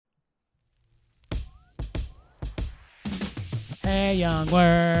Hey, young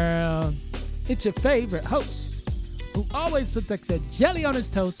world. It's your favorite host who always puts extra jelly on his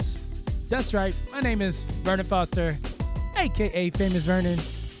toast. That's right. My name is Vernon Foster, a.k.a. Famous Vernon.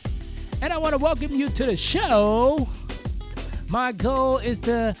 And I want to welcome you to the show. My goal is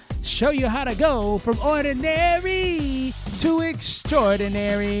to show you how to go from ordinary to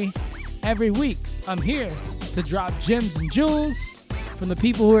extraordinary. Every week, I'm here to drop gems and jewels from the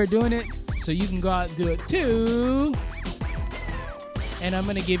people who are doing it so you can go out and do it too. And I'm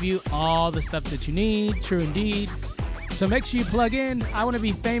going to give you all the stuff that you need, true indeed. So make sure you plug in.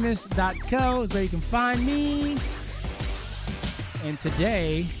 iwannabefamous.co is where you can find me. And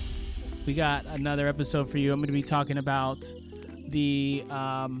today, we got another episode for you. I'm going to be talking about the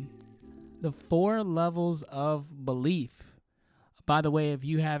 4 levels of belief. By the way, if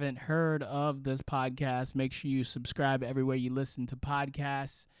you haven't heard of this podcast, make sure you subscribe everywhere you listen to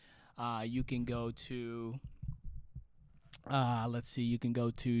podcasts. You can go to, you can go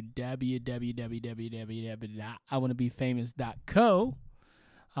to www.iwannabefamous.co.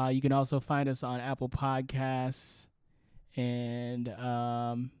 You can also find us on Apple Podcasts. And,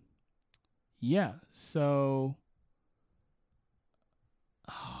 so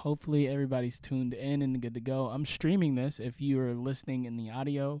hopefully everybody's tuned in and good to go. I'm streaming this. If you are listening in the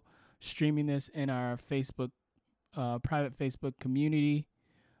audio, streaming this in our Facebook, private Facebook community.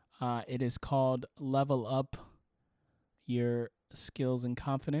 It is called Level Up Your Skills and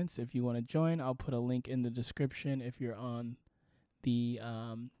Confidence. If you want to join, I'll put a link in the description. If you're on the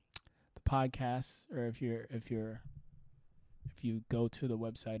podcast, or if you go to the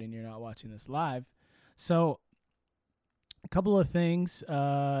website and you're not watching this live. So a couple of things.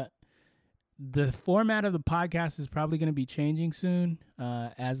 The format of the podcast is probably going to be changing soon.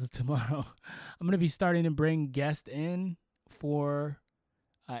 As of tomorrow, I'm going to be starting to bring guests in for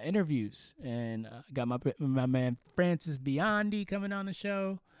interviews. And I got my man Francis Biondi coming on the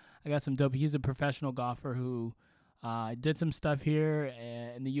show. I got some dope. He's a professional golfer who did some stuff here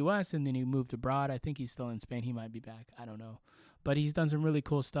in the U.S. and then he moved abroad. I think he's still in Spain. He might be back. I don't know. But he's done some really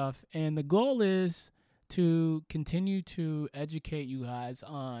cool stuff. And the goal is to continue to educate you guys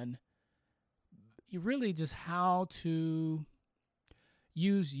on really just how to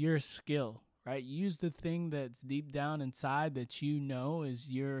use your skill, right? Use the thing that's deep down inside that you know is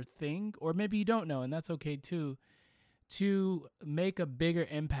your thing, or maybe you don't know, and that's okay too, to make a bigger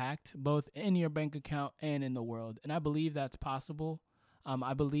impact both in your bank account and in the world. And I believe that's possible.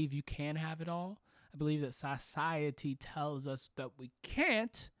 I believe you can have it all. I believe that society tells us that we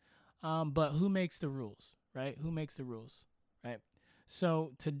can't, but who makes the rules, right? Who makes the rules, right?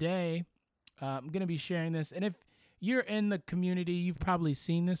 So today, I'm going to be sharing this. And if you're in the community, you've probably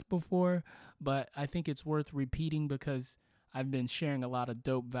seen this before, but I think it's worth repeating because I've been sharing a lot of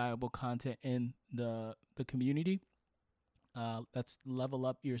dope, valuable content in the community. That's Level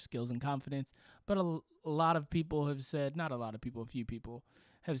Up Your Skills and Confidence. But a lot of people have said, not a lot of people, a few people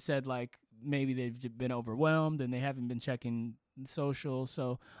have said like maybe they've been overwhelmed and they haven't been checking social.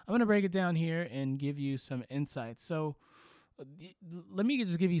 So I'm going to break it down here and give you some insights. So let me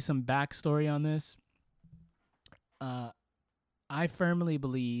just give you some backstory on this. I firmly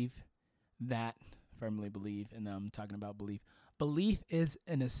believe, and I'm talking about belief. Belief is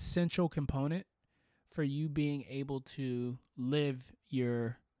an essential component for you being able to live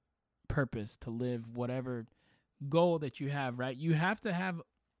your purpose, to live whatever goal that you have, right? You have to have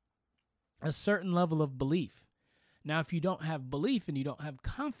a certain level of belief. Now, if you don't have belief and you don't have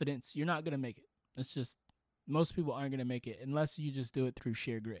confidence, you're not going to make it. It's just, most people aren't going to make it unless you just do it through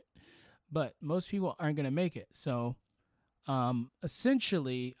sheer grit. But most people aren't going to make it. So,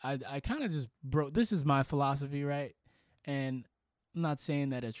 essentially, I kind of just this is my philosophy, right? And I'm not saying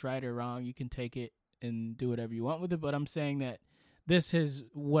that it's right or wrong. You can take it and do whatever you want with it, but I'm saying that this is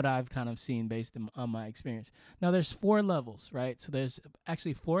what I've kind of seen based on my experience. Now, there's 4 levels, right? So there's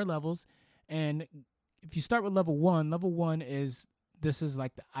actually 4 levels, and if you start with level 1 is, this is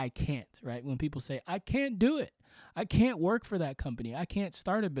like the I can't, right? When people say, I can't do it. I can't work for that company. I can't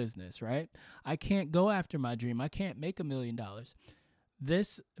start a business, right? I can't go after my dream. I can't make $1 million.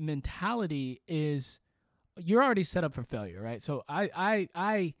 This mentality is, you're already set up for failure, right? So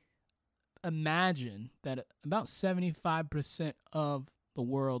I imagine that about 75% of the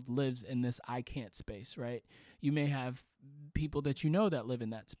world lives in this I can't space, right? You may have people that you know that live in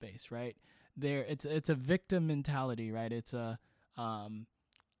that space, right? It's a victim mentality, right? It's a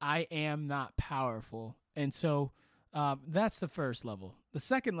I am not powerful. And so that's the first level. The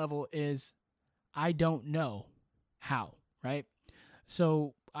second level is I don't know how, right?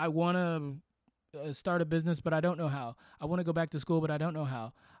 So I want to start a business, but I don't know how. I want to go back to school, but I don't know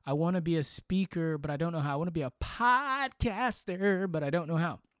how. I want to be a speaker, but I don't know how. I want to be a podcaster, but I don't know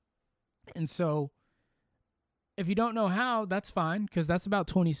how. And so if you don't know how, that's fine, because that's about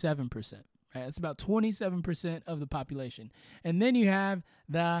 27%, right? That's about 27% of the population. And then you have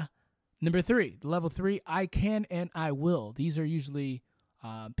the number 3, level 3, I can and I will. These are usually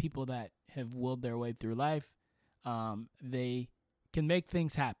people that have willed their way through life. They can make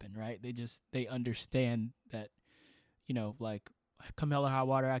things happen, right? They understand that, like, come hell or high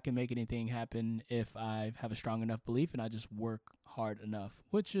water, I can make anything happen if I have a strong enough belief and I just work hard enough,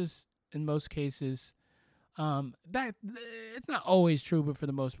 which is in most cases, that it's not always true, but for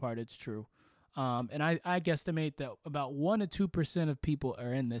the most part, it's true. And I guesstimate that about 1 to 2% of people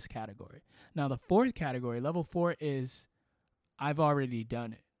are in this category. Now, the 4th category, level 4, is I've already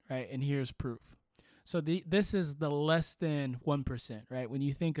done it, right? And here's proof. So this is the less than 1%, right? When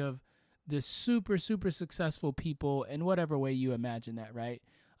you think of the super, super successful people in whatever way you imagine that, right?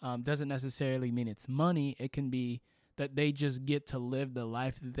 Doesn't necessarily mean it's money. It can be that they just get to live the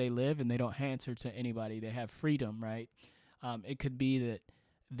life that they live and they don't answer to anybody. They have freedom, right? It could be that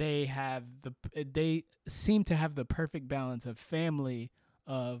they seem to have the perfect balance of family,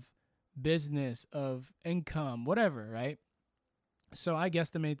 of business, of income, whatever, right? So I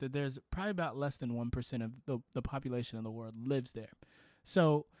guesstimate that there's probably about less than 1% of the population in the world lives there.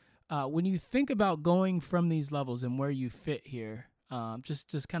 So when you think about going from these levels and where you fit here,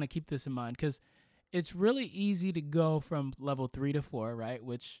 just kind of keep this in mind, because it's really easy to go from level 3 to 4, right?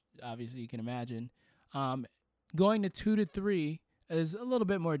 Which obviously you can imagine. Going to 2 to 3 is a little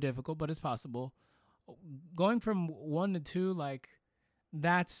bit more difficult, but it's possible. Going from 1 to 2, like,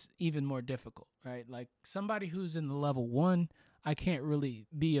 that's even more difficult, right? Like, somebody who's in the level 1, I can't really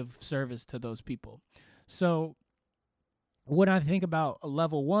be of service to those people. So when I think about a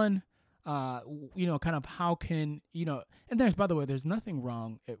level 1, kind of how can, and by the way, there's nothing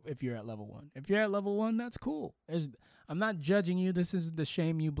wrong if you're at level 1. If you're at level 1, that's cool. I'm not judging you. This is the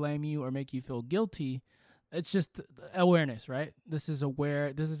shame you, blame you, or make you feel guilty. It's just awareness, right? This is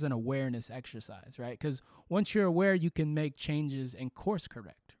an awareness exercise, right? Because once you're aware, you can make changes and course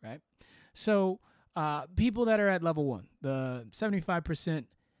correct, right? So people that are at level 1, the 75%,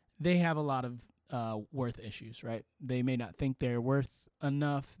 they have a lot of worth issues, right? They may not think they're worth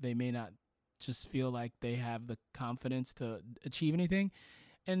enough. They may not just feel like they have the confidence to achieve anything.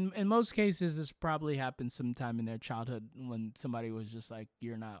 And in most cases, this probably happened sometime in their childhood when somebody was just like,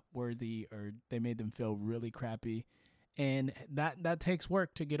 you're not worthy, or they made them feel really crappy. And that takes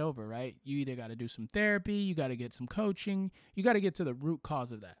work to get over, right? You either got to do some therapy, you got to get some coaching, you got to get to the root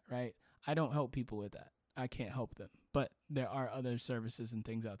cause of that, right? I don't help people with that. I can't help them, but there are other services and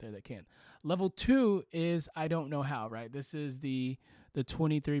things out there that can. Level 2 is I don't know how, right? This is the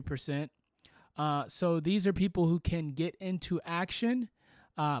 23%. So these are people who can get into action,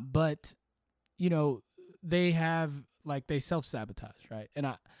 but they self-sabotage, right? And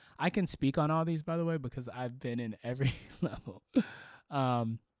I can speak on all these, by the way, because I've been in every level.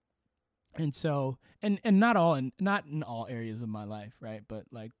 And so, and not in all areas of my life, right? But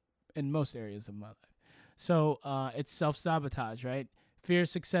like in most areas of my life. So it's self-sabotage, right? Fear of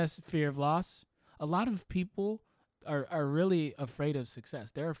success, fear of loss. A lot of people are really afraid of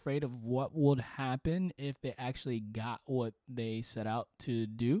success. They're afraid of what would happen if they actually got what they set out to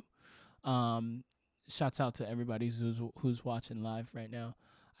do. Shouts out to everybody who's watching live right now.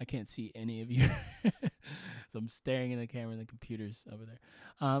 I can't see any of you, so I'm staring in the camera and the computer's over there.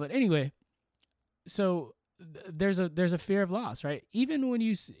 But anyway, so there's a fear of loss, right? Even when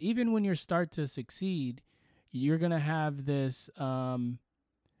you start to succeed, you're gonna have this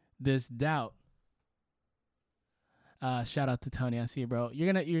this doubt. Shout out to Tony, I see you, bro.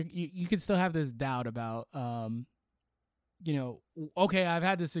 You can still have this doubt about okay, I've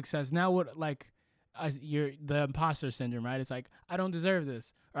had this success. Now what? Like, you're the imposter syndrome, right? It's like, I don't deserve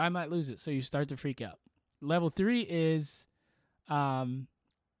this, or I might lose it. So you start to freak out. Level 3 is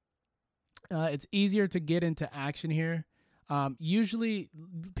it's easier to get into action here. Usually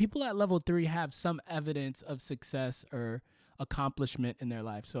people at level 3 have some evidence of success or accomplishment in their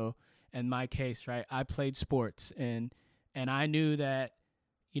life. So in my case, right, I played sports and I knew that,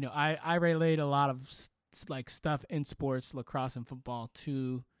 I relate a lot of like stuff in sports, lacrosse and football,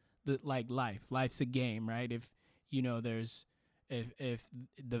 to the like life. Life's a game, right? If if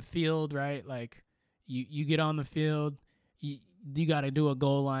the field, right, like you get on the field, you got to do a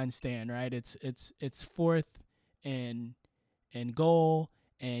goal line stand, right? It's fourth and goal,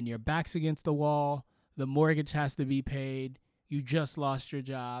 and your back's against the wall. The mortgage has to be paid. You just lost your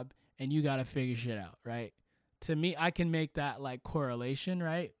job, and you got to figure shit out, right? To me, I can make that like correlation,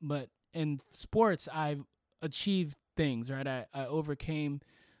 right? But in sports, I've achieved things, right? I overcame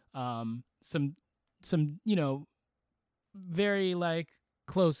some very like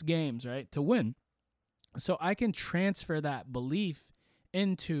close games, right, to win. So I can transfer that belief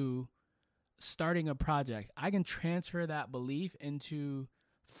into starting a project. I can transfer that belief into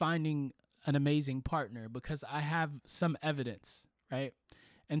finding an amazing partner because I have some evidence, right?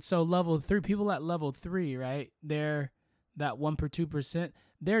 And so people at level 3, right? They're that 1%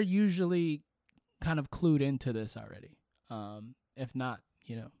 they're usually kind of clued into this already. If not,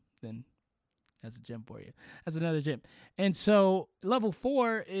 then that's a gym for you. That's another gym. And so level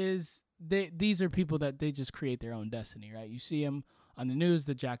 4 is these are people that they just create their own destiny, right? You see them on the news,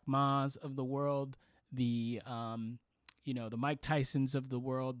 the Jack Ma's of the world, the the Mike Tysons of the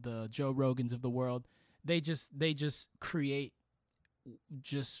world, the Joe Rogans of the world. They just create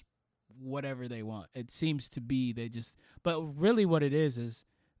just whatever they want. It seems to be but really what it is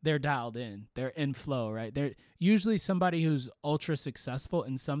they're dialed in. They're in flow, right? They're usually somebody who's ultra successful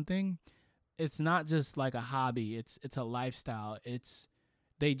in something. It's not just like a hobby. It's a lifestyle. It's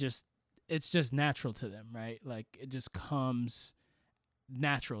just natural to them, right? Like it just comes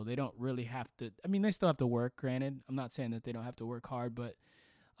natural. They don't really have to. I mean, they still have to work. Granted, I'm not saying that they don't have to work hard, but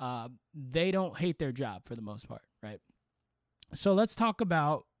they don't hate their job for the most part, right? So let's talk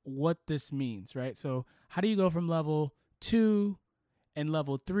about what this means, right? So how do you go from level 2 and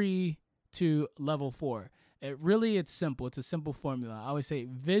level 3 to level 4? It's simple. It's a simple formula. I always say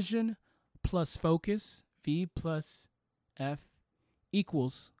vision plus focus, V plus F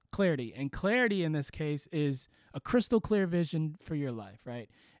equals clarity. And clarity in this case is a crystal clear vision for your life, right?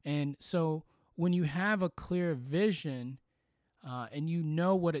 And so when you have a clear vision and you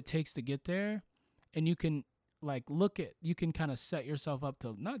know what it takes to get there, and you can you can kind of set yourself up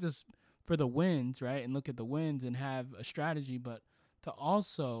to not just for the wins, right? And look at the wins and have a strategy, but to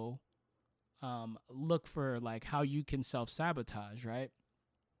also look for like how you can self-sabotage, right?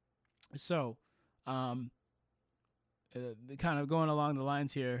 So kind of going along the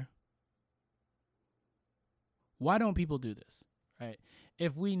lines here, why don't people do this, right?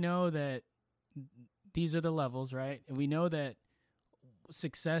 If we know that these are the levels, right? And we know that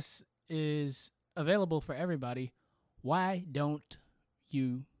success is available for everybody, why don't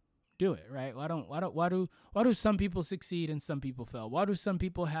you do it, right? Why do some people succeed and some people fail? Why do some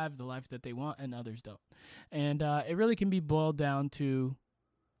people have the life that they want and others don't? And it really can be boiled down to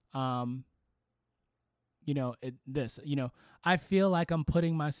I feel like I'm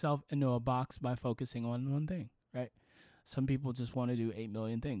putting myself into a box by focusing on one thing, right? Some people just want to do 8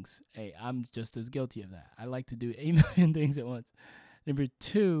 million things. Hey, I'm just as guilty of that. I like to do 8 million things at once. Number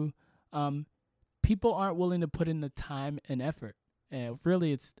 2, people aren't willing to put in the time and effort.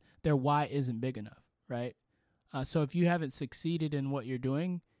 Really, it's their why isn't big enough, right? So if you haven't succeeded in what you're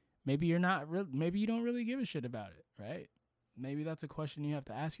doing, maybe you don't really give a shit about it, right? Maybe that's a question you have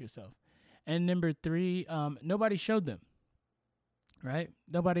to ask yourself. And number 3, nobody showed them, right?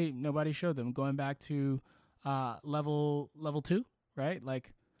 Nobody showed them. Going back to level 2, right?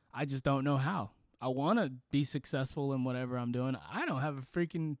 Like, I just don't know how. I want to be successful in whatever I'm doing. I don't have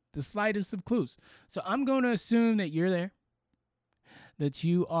the slightest of clues. So I'm going to assume that you're there, that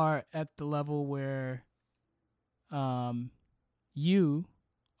you are at the level where you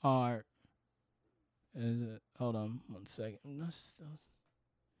are. Hold on 1 second.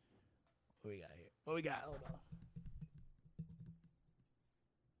 What we got here? Hold on.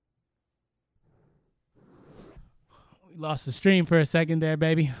 We lost the stream for a second there,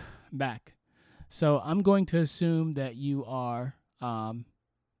 baby. Back. So I'm going to assume that you are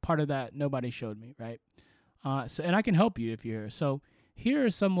part of that nobody showed me, right? And I can help you if you're here. So here are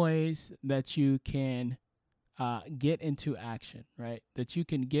some ways that you can get into action, right? That you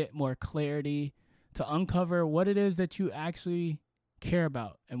can get more clarity to uncover what it is that you actually care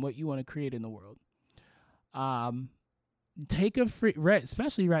about and what you want to create in the world. Take a free,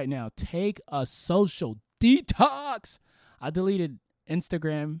 especially right now, take a social detox. I deleted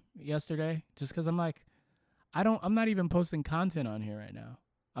Instagram yesterday just because I'm like, I'm not even posting content on here right now.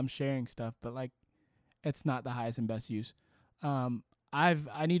 I'm sharing stuff, but like, it's not the highest and best use.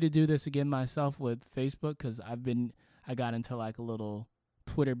 I need to do this again myself with Facebook because I got into like a little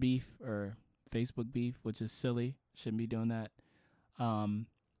Twitter beef or Facebook beef, which is silly. Shouldn't be doing that.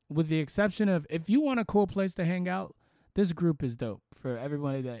 With the exception of if you want a cool place to hang out, this group is dope. For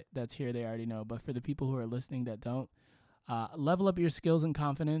everybody that's here, they already know. But for the people who are listening that don't, level up your skills and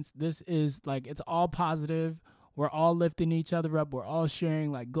confidence. This is like, it's all positive. We're all lifting each other up. We're all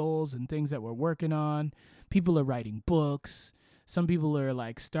sharing like goals and things that we're working on. People are writing books. Some people are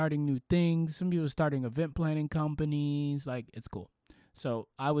like starting new things. Some people are starting event planning companies. Like, it's cool. So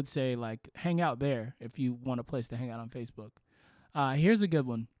I would say like hang out there if you want a place to hang out on Facebook. Here's a good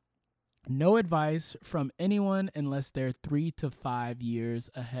one. No advice from anyone unless they're 3 to 5 years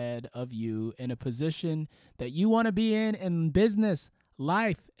ahead of you in a position that you want to be in business,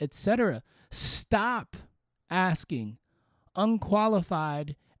 life, etc. Stop asking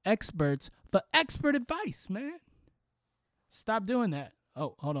unqualified experts for expert advice, man. Stop doing that.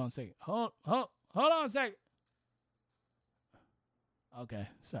 Oh, hold on a second. Hold on a second. Okay,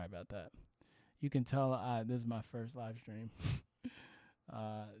 sorry about that. You can tell this is my first live stream.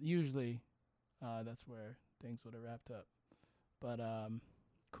 Usually, that's where things would have wrapped up. But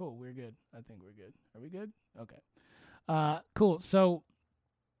cool, we're good. I think we're good. Are we good? Okay. Cool. So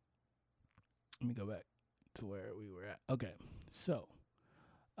let me go back to where we were at. Okay. So,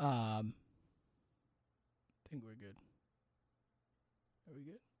 I think we're good. Are we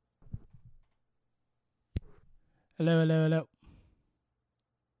good? Hello.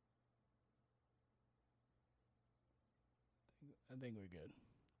 I think we're good.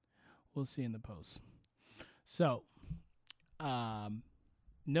 We'll see in the post. So,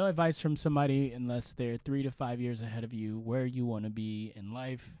 no advice from somebody unless they're 3 to 5 years ahead of you where you want to be in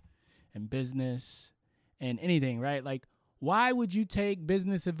life and business and anything, right? Like, why would you take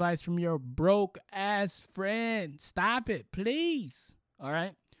business advice from your broke ass friend? Stop it, please. All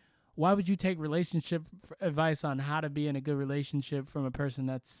right. Why would you take relationship advice on how to be in a good relationship from a person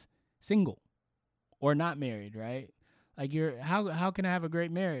that's single or not married, right? Like how can I have a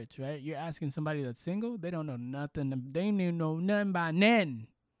great marriage, right? You're asking somebody that's single, they don't know nothing. They don't know nothing by none.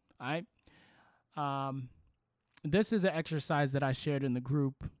 All right. This is an exercise that I shared in the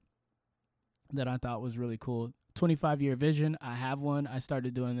group that I thought was really cool. 25-year vision. I have one. I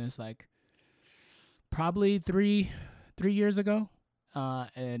started doing this like probably three years ago.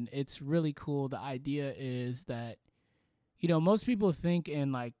 And it's really cool. The idea is that, most people think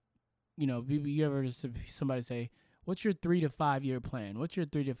in like, you ever just somebody say, what's your 3 to 5 year plan? What's your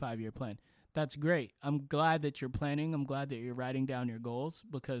 3 to 5 year plan? That's great. I'm glad that you're planning. I'm glad that you're writing down your goals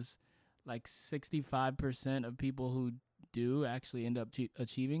because like 65% of people who do actually end up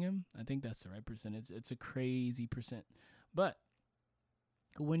achieving them. I think that's the right percentage. It's a crazy percent. But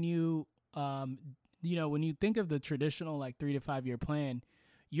when you, when you think of the traditional like 3 to 5 year plan,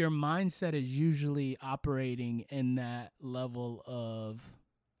 your mindset is usually operating in that level of,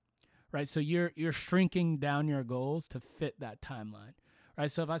 right? So you're shrinking down your goals to fit that timeline, right?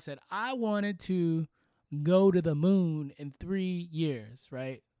 So if I said I wanted to go to the moon in 3 years,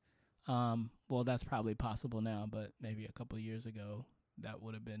 right? Well, that's probably possible now, but maybe a couple of years ago that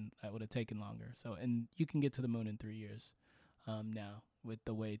would have taken longer. So, and you can get to the moon in 3 years now with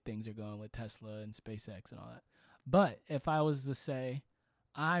the way things are going with Tesla and SpaceX and all that. But if I was to say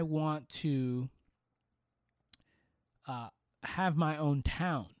I want to have my own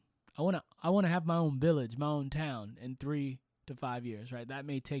town, I want to have my own village, my own town in 3 to 5 years, right? That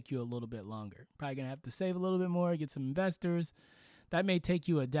may take you a little bit longer. Probably going to have to save a little bit more, get some investors. That may take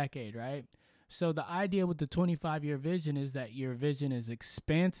you a decade, right? So the idea with the 25-year vision is that your vision is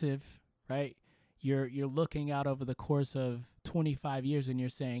expansive, right? You're looking out over the course of 25 years and you're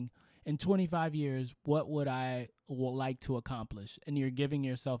saying, in 25 years, what would I like to accomplish? And you're giving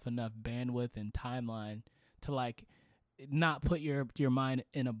yourself enough bandwidth and timeline to like not put your mind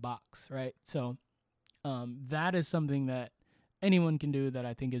in a box, right? So that is something that anyone can do that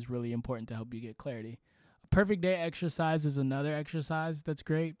I think is really important to help you get clarity. A perfect day exercise is another exercise that's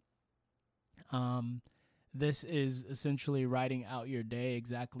great. This is essentially writing out your day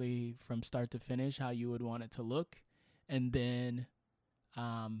exactly from start to finish, how you would want it to look. And then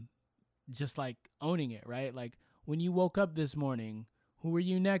just like owning it, right? Like when you woke up this morning, who were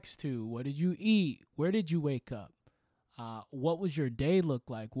you next to? What did you eat? Where did you wake up? What was your day look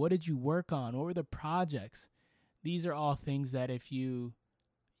like? What did you work on? What were the projects? These are all things that if you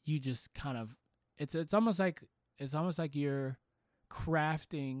just kind of, it's almost like you're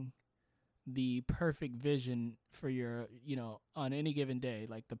crafting the perfect vision for your, on any given day,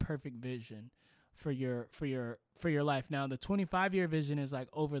 like the perfect vision for your life. Now, the 25-year vision is like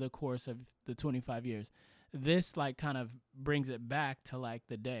over the course of the 25 years. This like kind of brings it back to like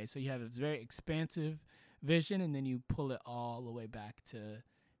the day. So you have this very expansive vision and then you pull it all the way back to,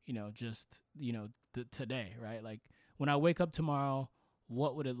 today, right? Like when I wake up tomorrow,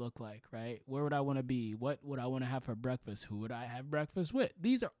 what would it look like, right? Where would I want to be? What would I want to have for breakfast? Who would I have breakfast with?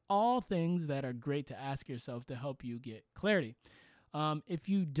 These are all things that are great to ask yourself to help you get clarity. If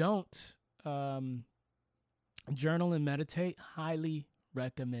you don't journal and meditate, highly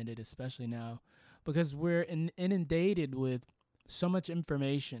recommended, especially now, because we're inundated with so much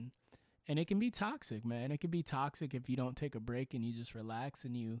information. And it can be toxic, man. It can be toxic if you don't take a break and you just relax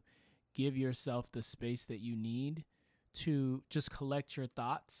and you give yourself the space that you need to just collect your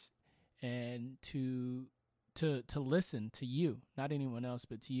thoughts and to listen to you, not anyone else,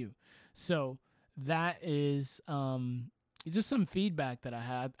 but to you. So that is just some feedback that I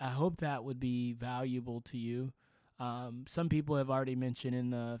had. I hope that would be valuable to you. Some people have already mentioned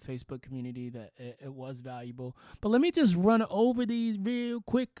in the Facebook community that it was valuable. But let me just run over these real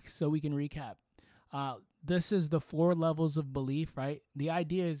quick so we can recap. This is the 4 levels of belief, right? The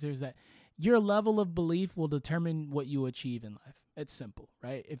idea is that your level of belief will determine what you achieve in life. It's simple,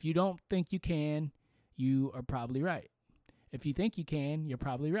 right? If you don't think you can, you are probably right. If you think you can, you're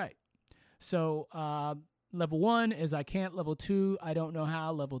probably right. So level 1 is I can't. Level 2, I don't know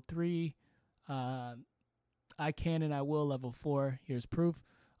how. Level 3, I can and I will. Level 4, here's proof.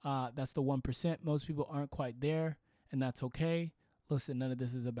 That's the 1%. Most people aren't quite there, and that's okay. Listen, none of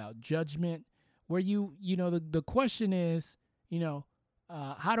this is about judgment. Where the question is,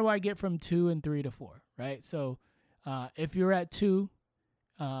 how do I get from 2 and 3 to 4, right? So if you're at 2,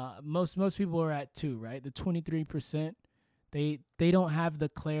 most people are at 2, right? The 23%, they don't have the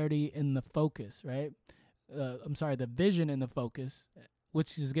clarity and the focus, right? The vision and the focus,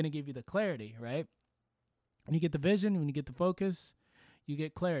 which is going to give you the clarity, right? When you get the vision, when you get the focus, you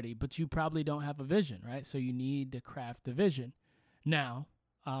get clarity, but you probably don't have a vision, right? So you need to craft the vision. Now,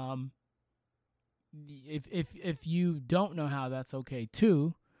 if you don't know how, that's okay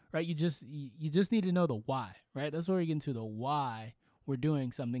too, right? You just need to know the why, right? That's where we get into the why we're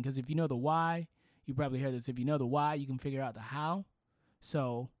doing something. Because if you know the why, you probably heard this. If you know the why, you can figure out the how.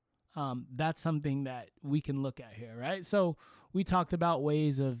 So that's something that we can look at here, right? So we talked about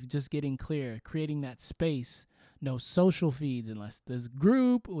ways of just getting clear, creating that space. No social feeds unless there's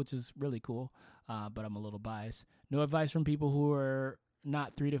group, which is really cool, but I'm a little biased. No advice from people who are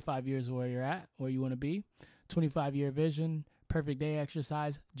not 3 to 5 years where you're at, where you want to be. 25-year vision, perfect day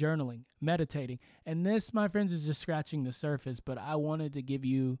exercise, journaling, meditating. And this, my friends, is just scratching the surface, but I wanted to give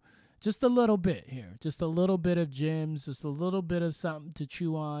you just a little bit here, just a little bit of gems, just a little bit of something to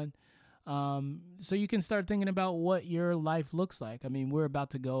chew on. So you can start thinking about what your life looks like. I mean, we're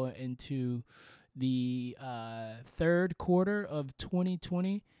about to go into the third quarter of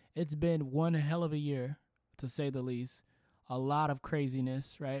 2020. It's been one hell of a year, to say the least. A lot of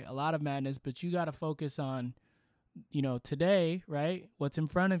craziness, right? A lot of madness, but you got to focus on, today, right? What's in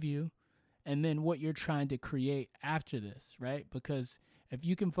front of you, and then what you're trying to create after this, right? Because if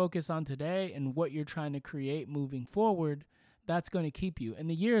you can focus on today and what you're trying to create moving forward, that's going to keep you. And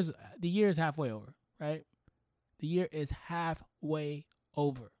the year is halfway over, right? The year is halfway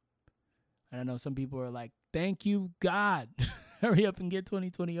over. And I know some people are like, thank you, God. Hurry up and get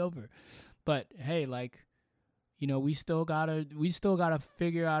 2020 over. But hey, we still gotta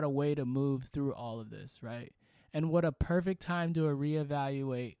figure out a way to move through all of this, right? And what a perfect time to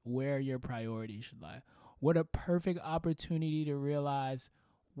reevaluate where your priorities should lie. What a perfect opportunity to realize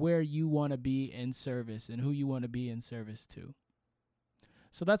where you want to be in service and who you want to be in service to.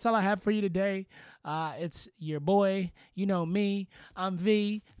 So that's all I have for you today. It's your boy, me. I'm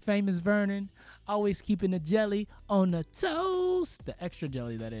V, famous Vernon, always keeping the jelly on the toast, the extra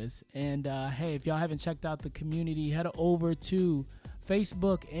jelly that is. And hey, if y'all haven't checked out the community, head over to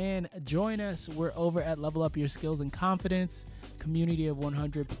Facebook and join us. We're over at Level Up Your Skills and Confidence, community of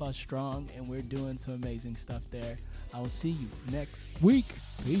 100 plus strong, and we're doing some amazing stuff there. I will see you next week.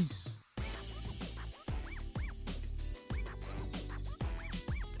 Peace.